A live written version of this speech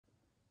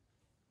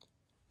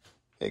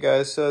Hey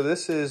guys, so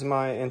this is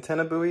my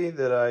antenna buoy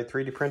that I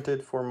 3D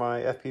printed for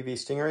my FPV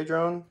Stingray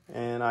drone,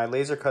 and I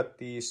laser cut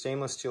the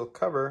stainless steel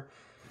cover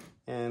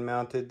and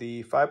mounted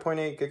the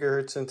 5.8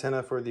 gigahertz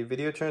antenna for the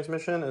video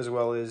transmission, as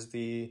well as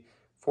the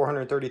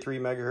 433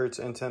 megahertz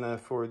antenna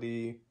for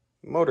the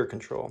motor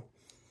control.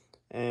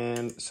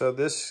 And so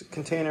this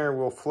container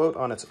will float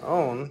on its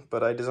own,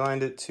 but I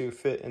designed it to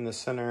fit in the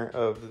center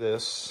of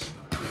this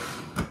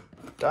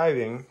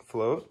diving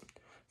float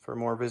for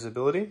more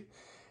visibility.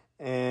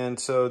 And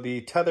so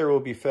the tether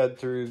will be fed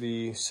through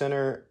the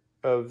center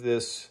of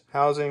this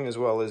housing as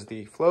well as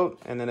the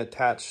float, and then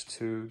attached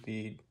to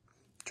the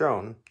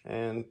drone.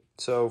 And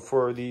so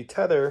for the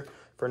tether,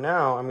 for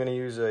now, I'm going to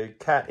use a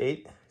Cat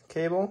 8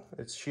 cable.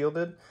 It's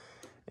shielded.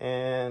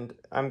 And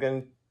I'm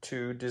going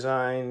to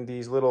design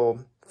these little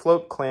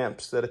float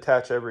clamps that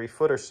attach every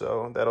foot or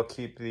so. That'll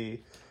keep the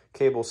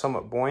cable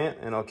somewhat buoyant,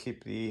 and I'll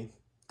keep the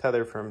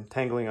tether from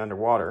tangling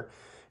underwater.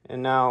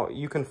 And now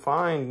you can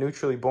find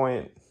neutrally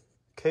buoyant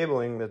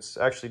cabling that's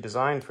actually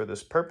designed for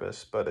this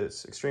purpose, but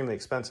it's extremely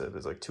expensive.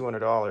 It's like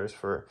 $200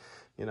 for,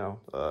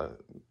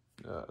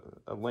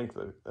 a length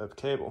of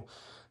cable.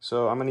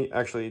 So I'm gonna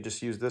actually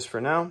just use this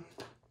for now.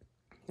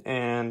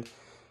 And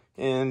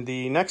in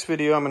the next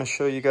video, I'm gonna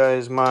show you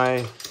guys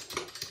my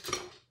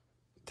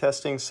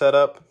testing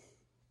setup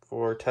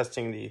for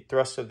testing the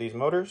thrust of these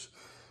motors.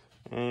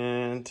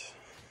 And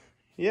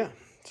yeah,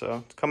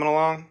 so it's coming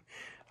along.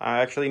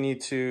 I actually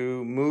need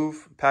to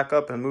pack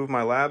up and move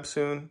my lab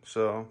soon,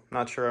 so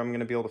not sure I'm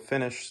going to be able to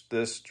finish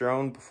this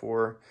drone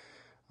before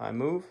I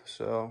move.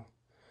 So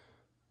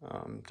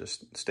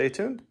just stay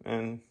tuned,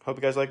 and hope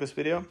you guys like this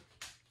video,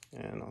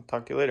 and I'll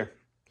talk to you later.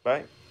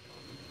 Bye.